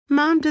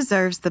Mom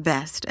deserves the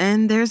best,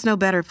 and there's no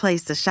better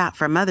place to shop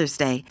for Mother's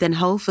Day than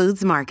Whole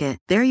Foods Market.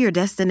 They're your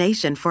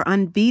destination for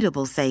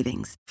unbeatable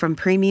savings, from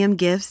premium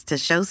gifts to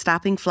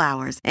show-stopping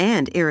flowers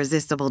and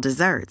irresistible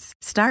desserts.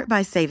 Start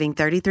by saving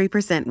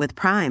 33% with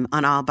Prime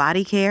on all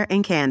body care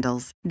and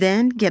candles.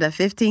 Then get a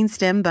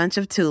 15-stem bunch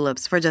of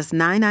tulips for just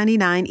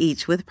 $9.99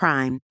 each with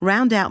Prime.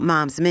 Round out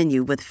Mom's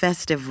menu with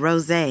festive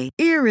rosé,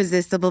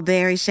 irresistible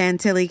berry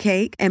chantilly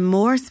cake, and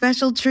more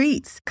special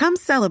treats. Come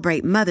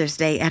celebrate Mother's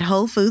Day at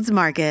Whole Foods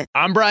Market.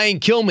 I'm Brian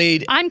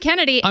Kilmeade. I'm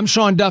Kennedy. I'm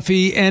Sean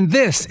Duffy, and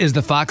this is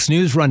the Fox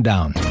News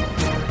Rundown.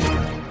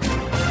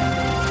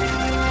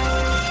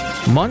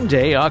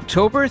 Monday,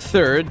 October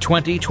 3rd,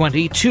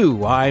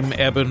 2022. I'm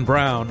Eben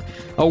Brown.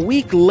 A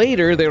week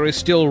later, there is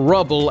still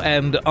rubble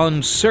and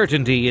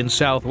uncertainty in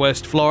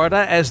southwest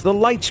Florida as the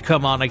lights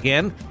come on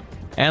again,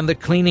 and the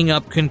cleaning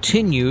up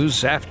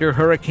continues after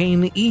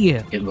Hurricane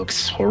Ian. It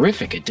looks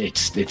horrific.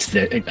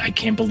 I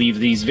can't believe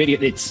these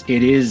videos.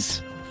 It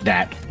is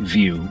that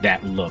view,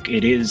 that look.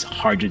 It is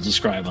hard to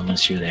describe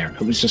unless you're there.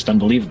 It was just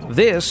unbelievable.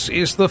 This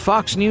is the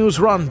Fox News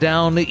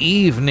Rundown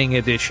Evening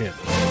Edition.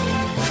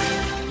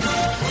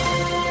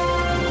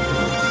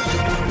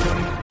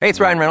 Hey,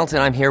 it's Ryan Reynolds,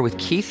 and I'm here with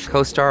Keith,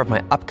 co-star of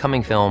my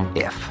upcoming film,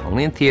 If,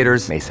 only in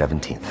theaters May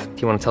 17th.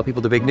 Do you want to tell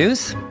people the big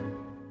news?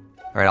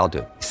 All right, I'll do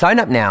it. Sign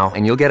up now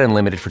and you'll get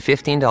unlimited for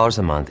 $15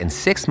 a month and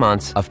 6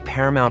 months of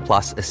Paramount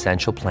Plus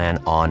Essential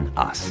Plan on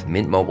us.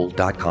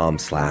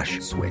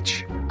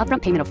 MintMobile.com/switch.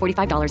 Upfront payment of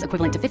 $45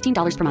 equivalent to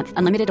 $15 per month.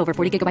 Unlimited over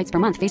 40 gigabytes per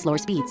month. Face lower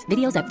speeds.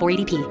 Videos at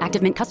 480p.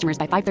 Active Mint customers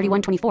by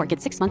 531.24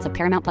 get 6 months of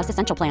Paramount Plus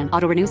Essential Plan.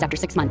 Auto renews after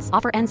 6 months.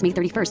 Offer ends May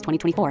 31st,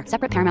 2024.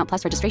 Separate Paramount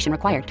Plus registration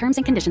required. Terms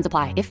and conditions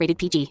apply if rated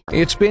PG.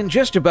 It's been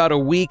just about a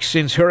week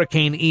since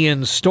Hurricane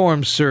Ian's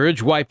storm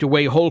surge wiped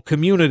away whole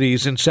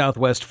communities in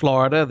southwest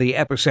Florida. The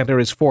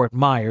epicenter is Fort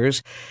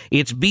Meyers.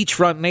 Its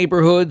beachfront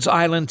neighborhoods,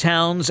 island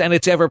towns, and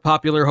its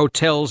ever-popular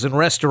hotels and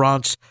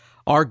restaurants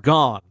are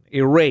gone,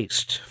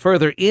 erased.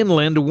 Further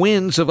inland,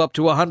 winds of up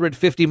to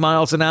 150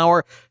 miles an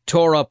hour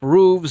tore up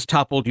roofs,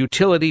 toppled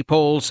utility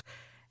poles,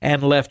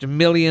 and left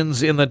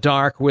millions in the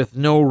dark with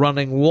no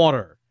running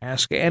water.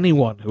 Ask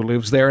anyone who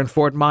lives there in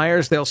Fort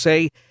Myers, they'll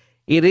say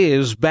it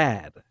is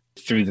bad.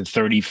 Through the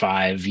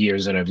 35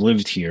 years that I've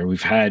lived here,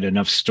 we've had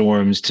enough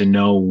storms to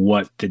know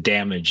what the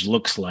damage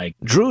looks like.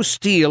 Drew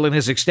Steele and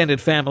his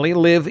extended family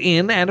live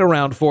in and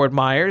around Fort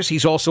Myers.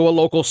 He's also a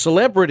local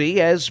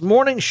celebrity as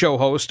morning show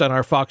host on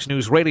our Fox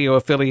News radio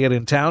affiliate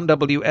in town,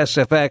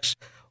 WSFX,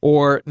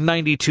 or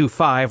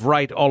 92.5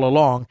 Right All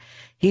Along.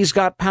 He's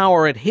got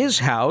power at his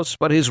house,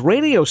 but his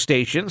radio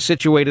station,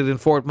 situated in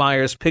Fort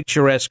Myers'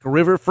 picturesque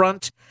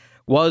riverfront,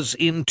 was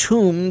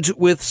entombed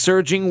with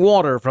surging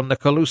water from the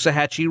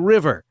Caloosahatchee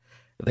River.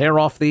 They're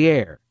off the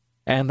air.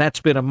 And that's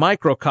been a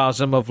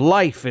microcosm of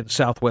life in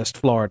southwest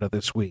Florida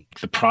this week.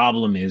 The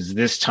problem is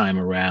this time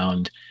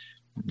around,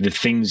 the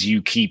things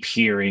you keep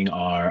hearing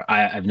are,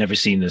 I've never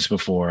seen this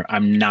before.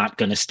 I'm not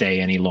going to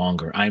stay any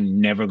longer. I'm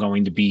never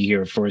going to be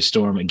here for a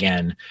storm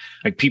again.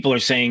 Like, people are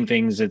saying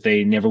things that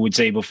they never would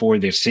say before.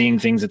 They're seeing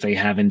things that they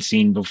haven't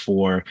seen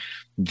before.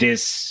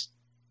 This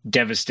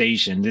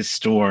devastation, this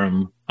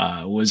storm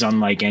was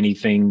unlike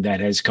anything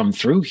that has come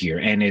through here.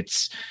 And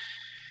it's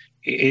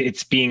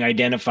being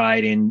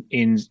identified in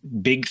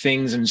big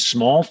things and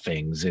small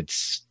things.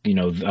 It's,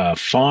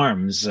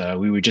 farms.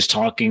 We were just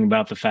talking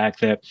about the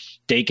fact that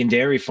Dakin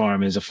Dairy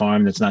Farm is a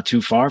farm that's not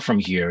too far from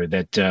here,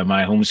 that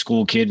my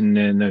homeschool kid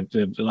and a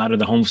lot of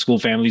the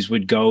homeschool families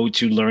would go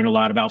to learn a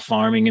lot about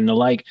farming and the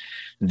like.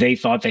 They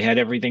thought they had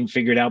everything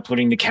figured out,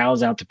 putting the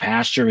cows out to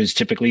pasture as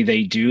typically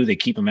they do. They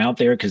keep them out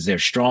there because they're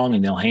strong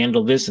and they'll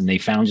handle this. And they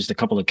found just a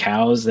couple of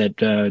cows that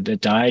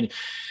died,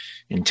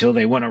 until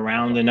they went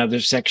around another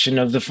section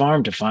of the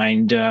farm to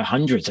find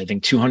hundreds, I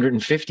think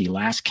 250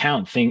 last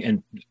count thing.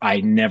 And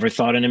I never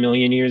thought in a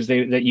million years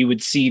that you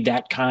would see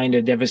that kind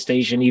of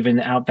devastation even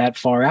out that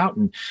far out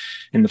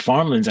in the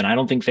farmlands. And I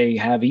don't think they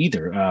have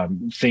either.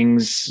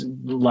 Things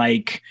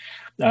like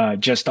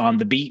just on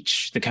the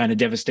beach, the kind of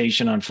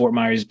devastation on Fort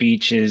Myers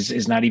Beach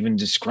is not even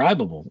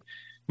describable.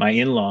 My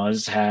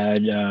in-laws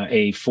had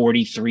a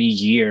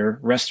 43-year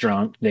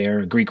restaurant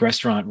there, a Greek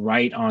restaurant,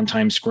 right on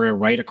Times Square,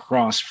 right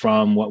across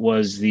from what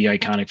was the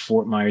iconic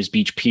Fort Myers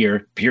Beach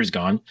pier. Pier's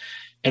gone,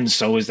 and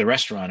so is the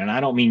restaurant. And I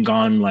don't mean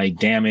gone like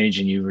damage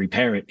and you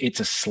repair it.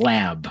 It's a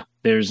slab.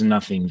 There's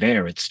nothing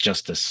there. It's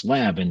just a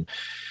slab. And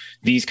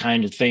these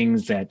kind of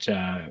things that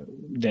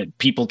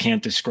people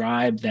can't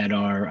describe, that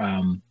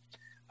are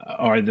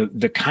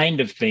the kind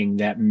of thing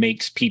that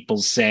makes people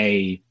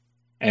say.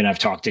 And I've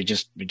talked to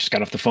just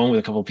got off the phone with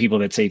a couple of people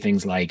that say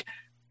things like,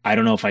 I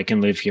don't know if I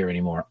can live here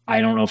anymore. I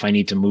don't know if I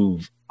need to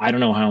move. I don't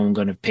know how I'm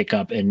going to pick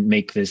up and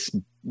make this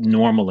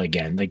normal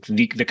again. Like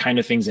the kind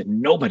of things that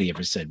nobody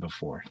ever said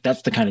before.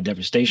 That's the kind of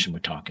devastation we're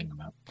talking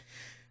about.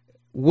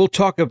 We'll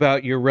talk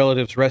about your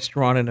relative's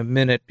restaurant in a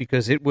minute,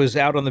 because it was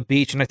out on the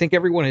beach. And I think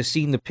everyone has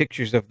seen the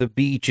pictures of the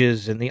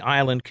beaches and the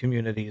island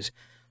communities.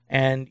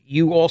 And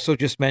you also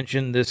just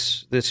mentioned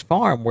this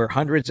farm where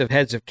hundreds of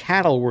heads of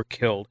cattle were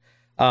killed.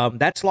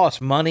 That's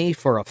lost money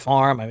for a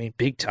farm. I mean,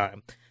 big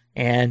time.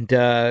 And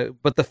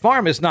but the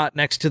farm is not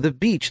next to the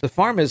beach. The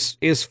farm is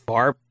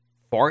far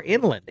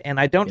inland, and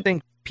I don't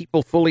think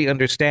people fully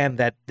understand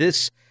that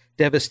this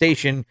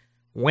devastation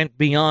went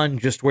beyond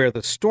just where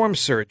the storm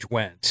surge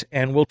went.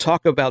 And we'll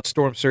talk about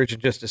storm surge in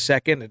just a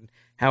second and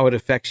how it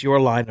affects your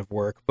line of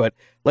work. But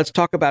let's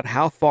talk about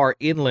how far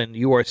inland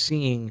you are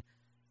seeing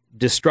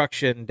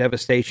destruction,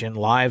 devastation,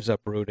 lives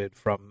uprooted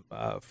from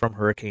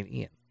Hurricane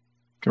Ian.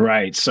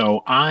 Right.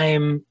 So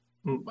I'm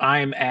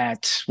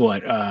at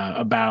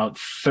about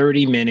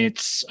 30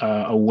 minutes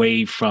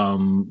away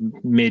from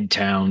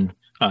Midtown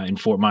in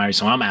Fort Myers.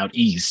 So I'm out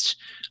east.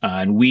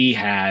 And we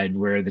had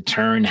where the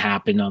turn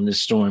happened on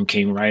this storm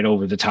came right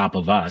over the top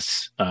of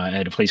us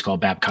at a place called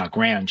Babcock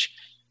Ranch.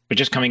 But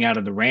just coming out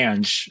of the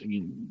ranch,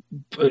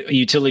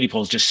 utility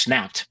poles just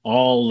snapped,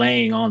 all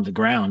laying on the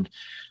ground.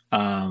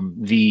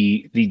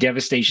 The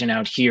devastation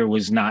out here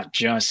was not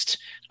just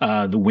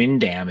the wind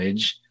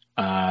damage.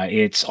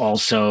 It's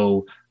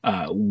also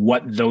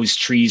what those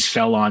trees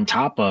fell on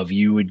top of.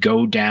 You would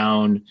go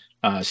down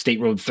State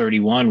Road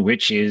 31,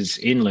 which is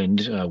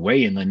inland,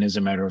 way inland, as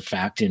a matter of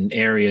fact, in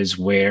areas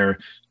where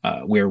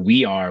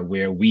we are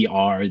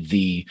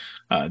the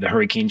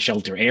hurricane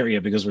shelter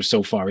area because we're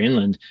so far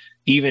inland.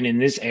 Even in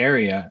this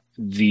area,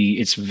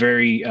 the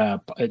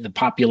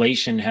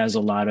population has a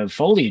lot of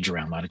foliage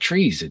around, a lot of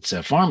trees. It's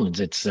farmlands.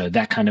 It's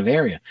that kind of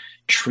area.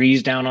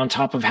 Trees down on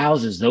top of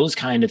houses, those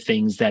kind of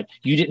things that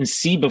you didn't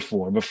see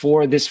before.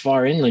 Before this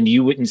far inland,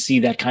 you wouldn't see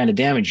that kind of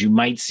damage. You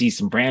might see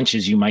some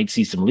branches, you might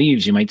see some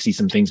leaves, you might see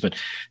some things, but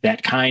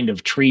that kind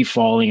of tree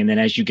falling. And then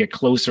as you get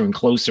closer and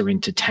closer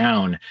into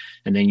town,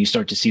 and then you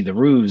start to see the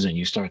roofs and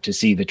you start to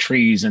see the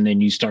trees, and then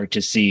you start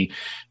to see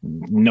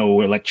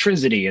no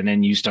electricity, and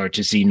then you start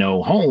to see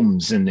no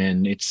homes. And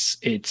then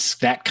it's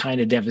that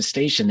kind of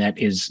devastation that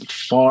is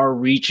far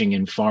reaching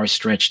and far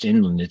stretched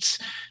inland. It's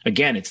the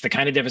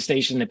kind of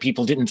devastation that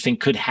people didn't think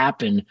could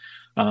happen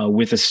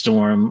with a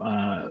storm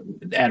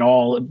at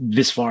all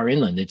this far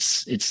inland.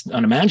 It's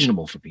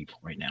unimaginable for people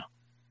right now.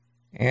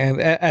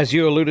 And as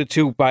you alluded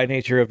to, by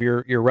nature of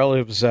your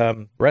relative's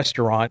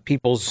restaurant,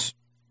 people's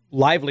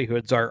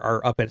livelihoods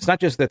are up. And it's not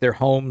just that their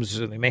homes,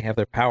 they may have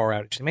their power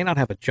outage, they may not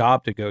have a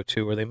job to go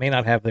to, or they may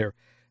not have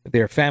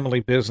their family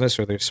business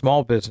or their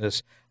small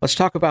business. Let's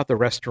talk about the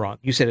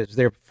restaurant. You said it's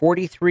there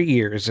 43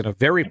 years in a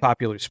very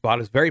popular spot.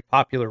 It's a very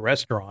popular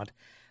restaurant.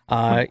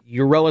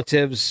 Your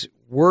relatives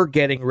were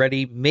getting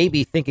ready,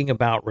 maybe thinking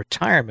about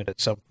retirement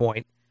at some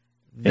point.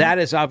 That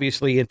is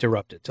obviously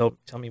interrupted. Tell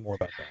me more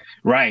about that.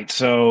 Right.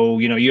 So,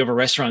 you have a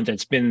restaurant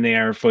that's been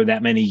there for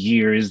that many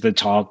years. The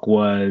talk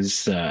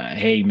was,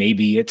 hey,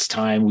 maybe it's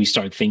time we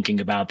start thinking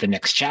about the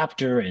next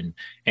chapter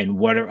and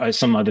what are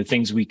some other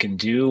things we can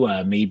do,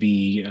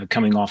 maybe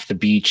coming off the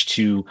beach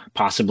to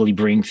possibly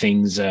bring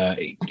things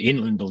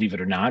inland, believe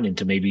it or not, and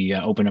to maybe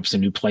open up some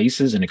new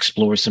places and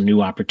explore some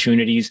new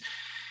opportunities.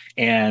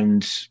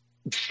 And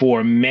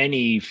for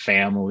many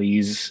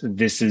families,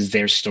 this is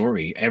their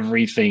story.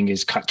 Everything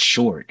is cut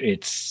short.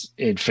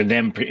 For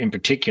them in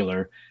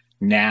particular.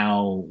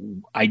 Now,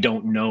 I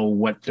don't know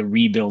what the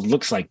rebuild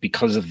looks like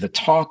because of the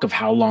talk of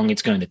how long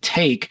it's going to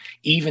take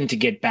even to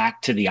get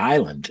back to the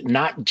island.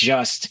 Not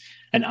just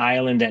an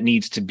island that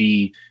needs to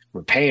be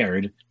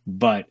repaired,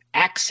 but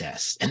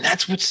access. And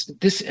that's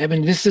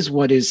this is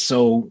what is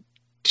so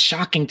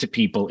shocking to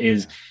people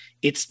is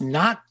it's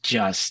not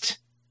just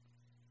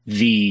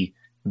the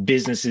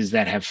businesses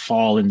that have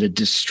fallen, the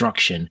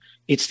destruction.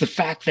 It's the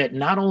fact that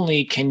not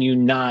only can you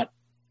not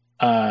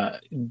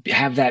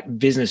have that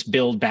business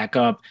build back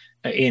up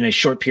in a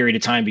short period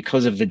of time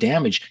because of the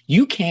damage,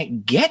 you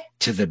can't get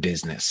to the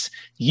business.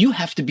 You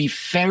have to be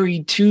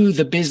ferried to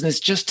the business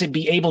just to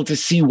be able to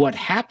see what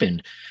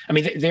happened. I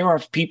mean, there are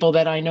people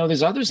that I know,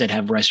 there's others that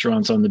have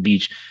restaurants on the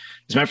beach.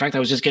 As a matter of fact, I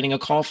was just getting a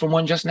call from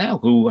one just now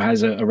who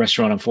has a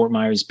restaurant on Fort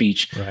Myers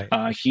Beach.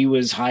 Right. He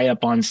was high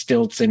up on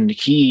stilts and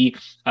he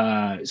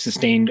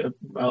sustained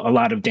a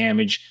lot of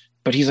damage.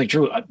 But he's like,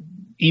 Drew,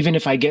 even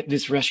if I get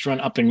this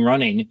restaurant up and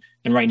running,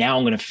 and right now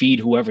I'm going to feed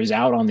whoever's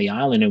out on the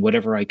island and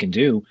whatever I can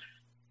do,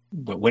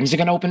 but when's it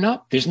going to open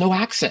up? There's no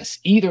access.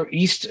 Either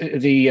east,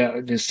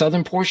 the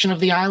southern portion of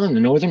the island,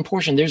 the northern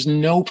portion, there's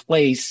no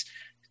place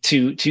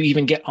to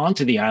even get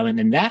onto the island,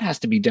 and that has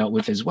to be dealt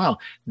with as well.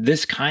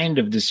 This kind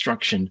of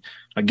destruction,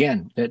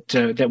 again,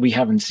 that we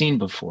haven't seen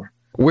before.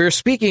 We're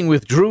speaking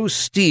with Drew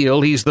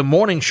Steele. He's the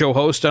morning show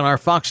host on our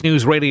Fox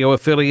News radio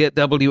affiliate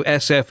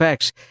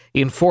WSFX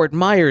in Fort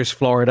Myers,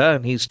 Florida,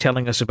 and he's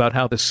telling us about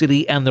how the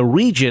city and the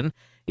region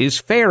is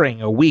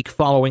faring a week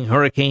following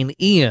Hurricane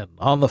Ian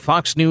on the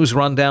Fox News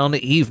Rundown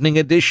Evening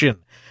Edition.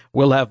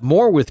 We'll have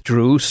more with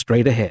Drew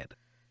straight ahead.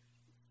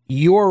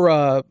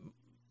 Your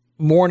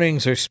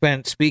mornings are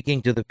spent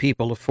speaking to the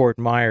people of Fort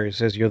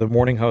Myers, as you're the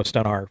morning host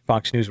on our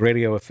Fox News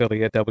radio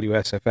affiliate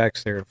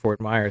WSFX there in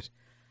Fort Myers.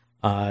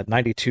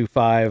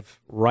 92.5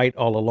 right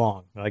all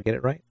along. Did I get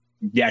it right?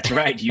 That's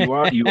right. You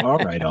are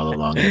right all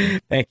along.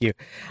 Thank you.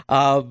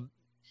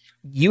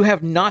 You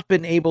have not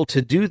been able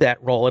to do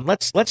that role, and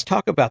let's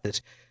talk about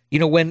this.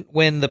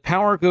 When the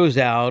power goes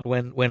out,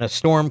 when a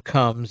storm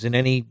comes in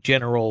any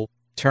general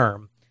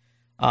term,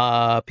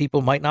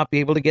 People might not be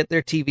able to get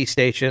their TV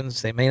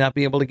stations. They may not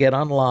be able to get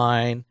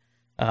online.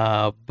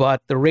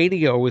 But the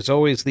radio is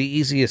always the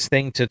easiest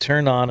thing to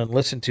turn on and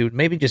listen to,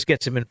 maybe just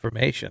get some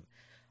information.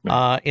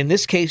 In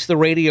this case, the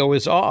radio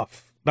is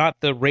off, not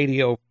the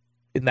radio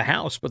in the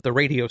house, but the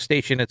radio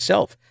station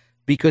itself,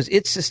 because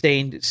it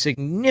sustained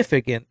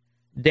significant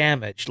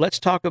damage. Let's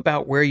talk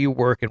about where you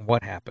work and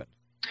what happened.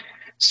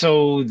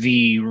 So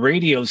the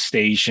radio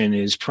station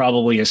is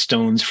probably a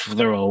stone's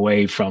throw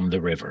away from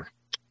the river.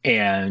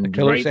 And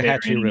the right there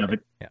Caloosahatchee River.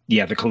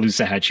 The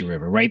Caloosahatchee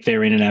River, right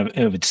there in and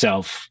of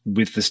itself,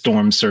 with the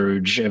storm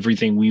surge,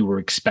 everything we were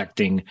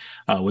expecting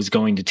was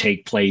going to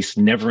take place.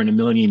 Never in a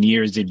million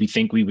years did we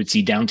think we would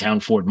see downtown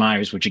Fort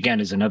Myers, which again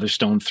is another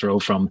stone throw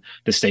from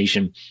the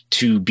station,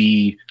 to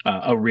be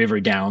a river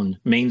down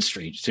Main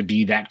Street, to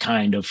be that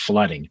kind of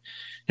flooding.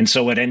 And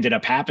so what ended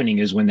up happening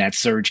is when that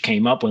surge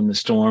came up, when the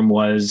storm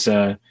was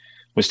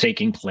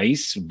taking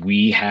place,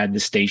 we had the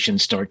station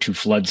start to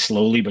flood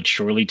slowly but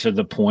surely to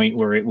the point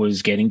where it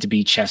was getting to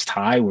be chest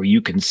high, where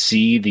you can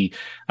see the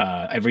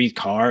every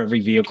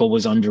vehicle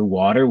was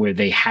underwater, where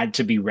they had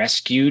to be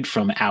rescued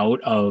from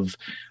out of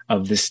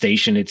the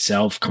station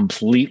itself,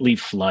 completely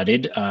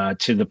flooded,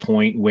 to the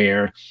point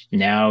where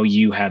now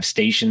you have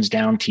stations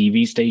down,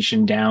 TV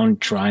station down,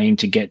 trying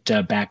to get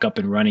back up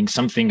and running.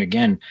 Something,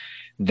 again,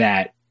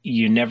 that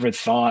you never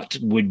thought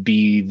would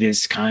be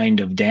this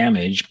kind of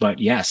damage. But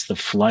yes, the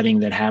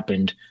flooding that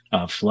happened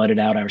flooded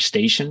out our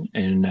station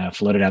and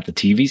flooded out the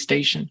TV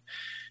station,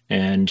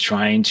 and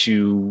trying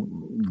to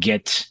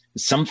get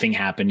something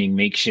happening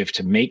makeshift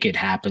to make it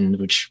happen,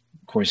 which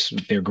of course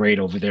they're great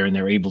over there and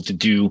they're able to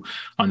do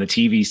on the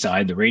TV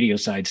side. The radio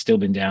side's still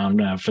been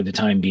down for the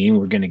time being.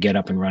 We're going to get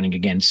up and running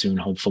again soon,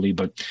 hopefully.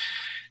 But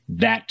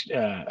that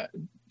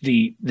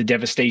the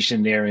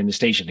devastation there in the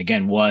station,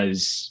 again,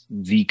 was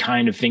the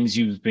kind of things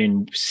you've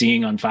been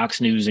seeing on Fox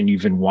News and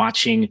you've been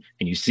watching,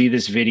 and you see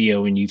this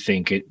video and you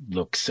think it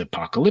looks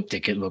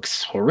apocalyptic. It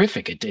looks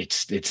horrific.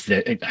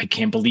 I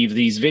can't believe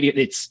these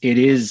videos. It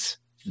is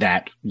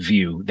that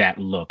view, that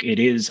look. It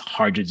is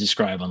hard to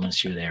describe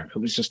unless you're there. It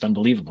was just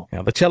unbelievable.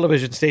 Now, the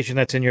television station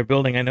that's in your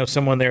building, I know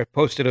someone there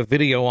posted a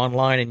video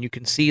online, and you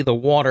can see the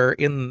water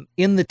in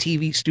the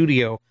TV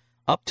studio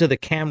up to the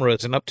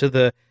cameras and up to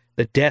the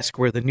desk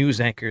where the news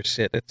anchors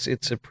sit.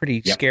 It's a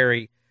pretty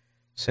scary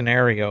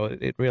scenario.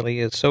 It really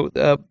is. So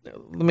let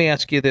me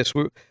ask you this.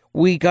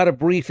 We got a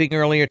briefing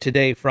earlier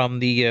today from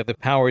the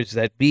powers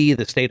that be,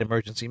 the state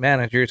emergency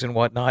managers and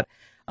whatnot.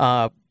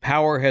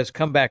 Power has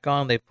come back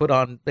on. They've put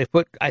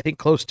I think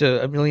close to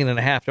 1.5 million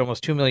to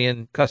almost 2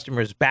 million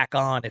customers back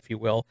on, if you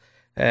will.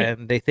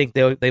 And they think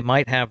they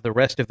might have the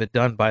rest of it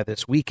done by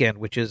this weekend,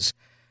 which is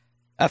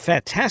a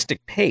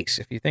fantastic pace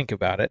if you think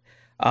about it.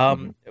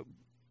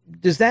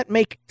 Does that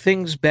make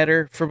things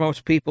better for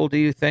most people, do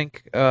you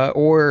think?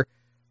 Or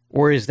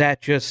is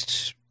that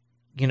just,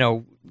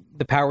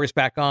 the power's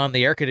back on,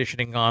 the air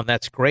conditioning on,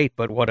 that's great,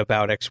 but what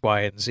about X,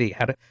 Y, and Z?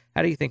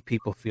 How do you think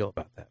people feel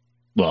about that?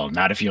 Well,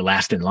 not if you're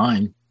last in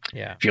line.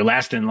 Yeah. If you're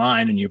last in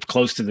line and you're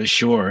close to the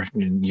shore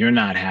and you're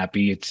not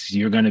happy,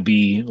 you're going to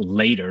be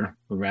later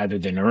rather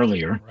than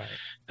earlier. Right.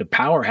 The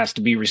power has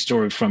to be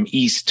restored from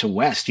east to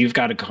west. You've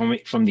got to come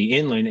from the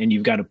inland and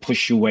you've got to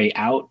push your way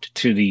out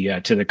to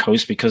the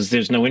coast, because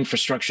there's no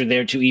infrastructure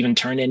there to even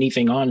turn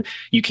anything on.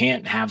 You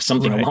can't have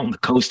something along the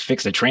coast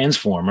fix a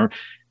transformer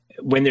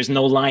when there's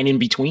no line in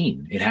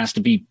between. It has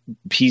to be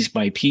piece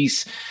by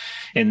piece.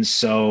 And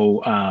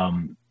so,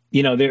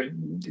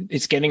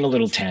 it's getting a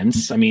little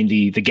tense. I mean,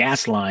 the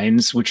gas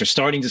lines, which are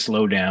starting to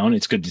slow down,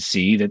 it's good to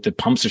see that the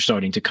pumps are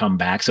starting to come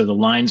back. So the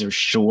lines are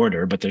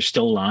shorter, but there's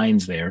still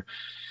lines there.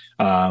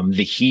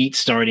 The heat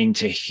starting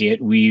to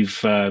hit. We've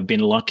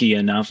been lucky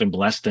enough and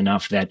blessed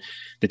enough that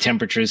the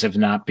temperatures have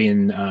not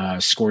been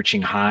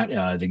scorching hot.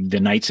 The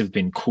nights have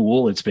been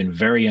cool. It's been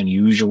very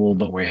unusual,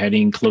 but we're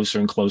heading closer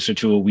and closer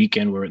to a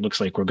weekend where it looks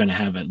like we're going to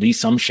have at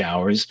least some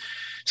showers.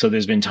 So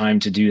there's been time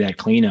to do that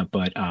cleanup.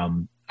 But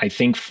I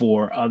think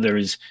for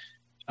others,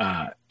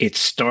 it's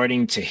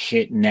starting to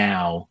hit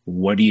now.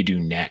 What do you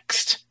do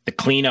next? The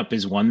cleanup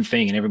is one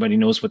thing, and everybody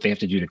knows what they have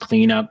to do to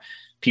clean up.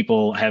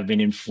 People have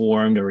been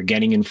informed or are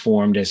getting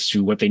informed as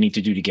to what they need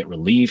to do to get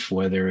relief,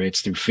 whether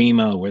it's through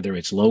FEMA, whether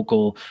it's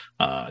local.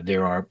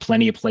 There are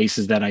plenty of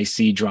places that I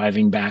see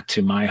driving back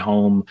to my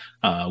home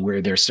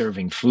where they're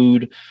serving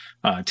food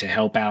to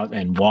help out,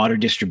 and water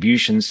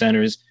distribution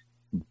centers.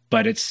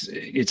 But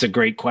it's a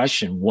great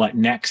question. What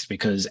next?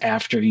 Because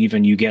after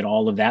even you get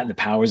all of that and the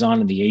power's on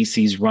and the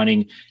AC's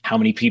running, how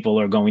many people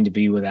are going to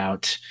be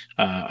without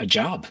a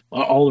job?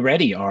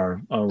 Already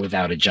are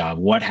without a job.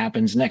 What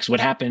happens next? What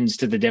happens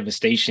to the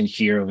devastation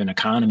here of an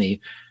economy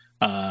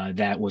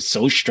that was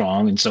so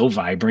strong and so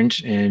vibrant?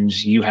 And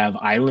you have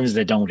islands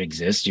that don't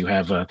exist. You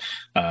have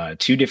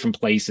two different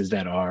places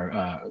that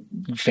are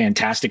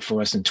fantastic for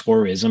us in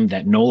tourism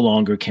that no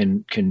longer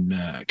can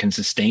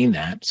sustain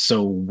that.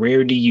 So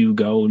where do you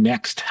go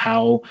next?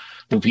 How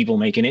will people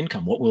make an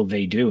income? What will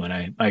they do?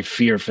 And I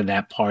fear for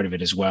that part of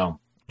it as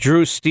well.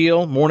 Drew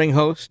Steele, morning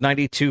host,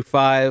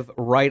 92.5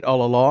 Right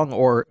All Along,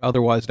 or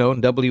otherwise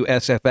known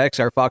WSFX,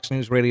 our Fox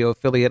News Radio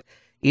affiliate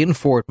in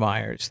Fort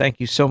Myers.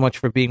 Thank you so much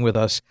for being with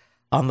us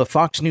on the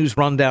Fox News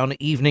Rundown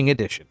Evening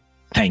Edition.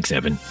 Thanks,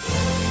 Evan.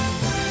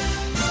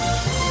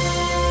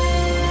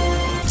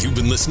 You've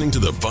been listening to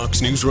the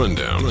Fox News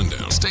Rundown.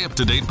 Stay up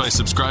to date by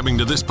subscribing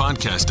to this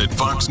podcast at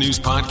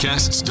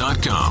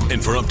foxnewspodcasts.com.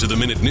 And for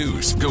up-to-the-minute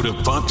news, go to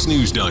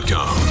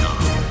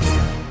foxnews.com.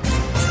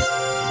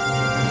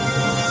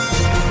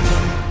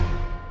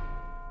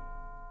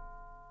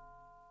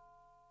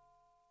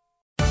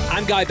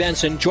 I'm Guy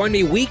Benson. Join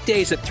me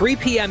weekdays at 3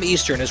 p.m.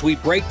 Eastern as we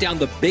break down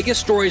the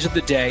biggest stories of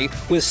the day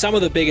with some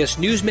of the biggest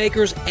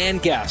newsmakers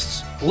and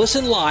guests.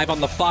 Listen live on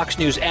the Fox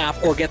News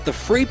app or get the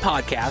free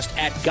podcast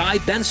at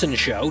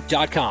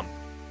GuyBensonShow.com.